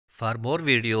For more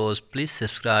videos, please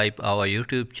subscribe our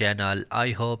YouTube channel.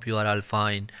 I hope you are all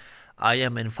fine. I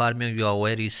am informing you a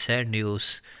very sad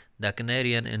news. The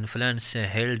Canarian influencer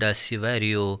Hilda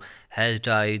Siverio has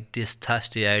died this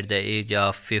Thursday at the age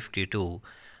of 52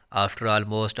 after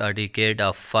almost a decade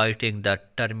of fighting the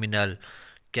terminal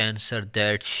cancer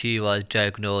that she was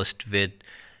diagnosed with.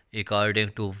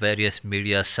 According to various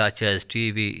media such as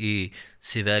TVE,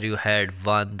 Siverio had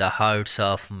won the hearts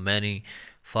of many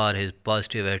for his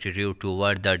positive attitude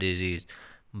toward the disease,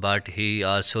 but he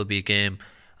also became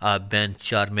a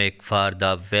benchmark for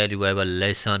the valuable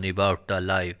lesson about the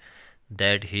life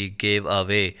that he gave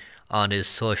away on his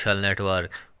social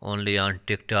network. Only on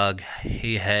TikTok,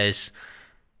 he has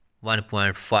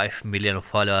 1.5 million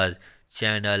followers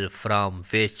channel from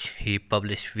which he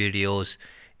published videos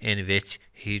in which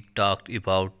he talked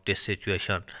about this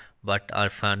situation. But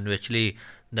unfortunately,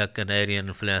 the Canarian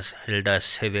influencer Hilda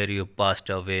Siverio passed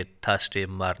away Thursday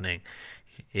morning.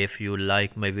 If you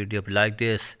like my video like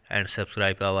this and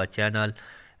subscribe our channel,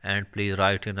 and please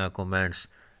write in the comments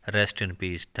rest in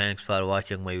peace. Thanks for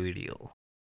watching my video.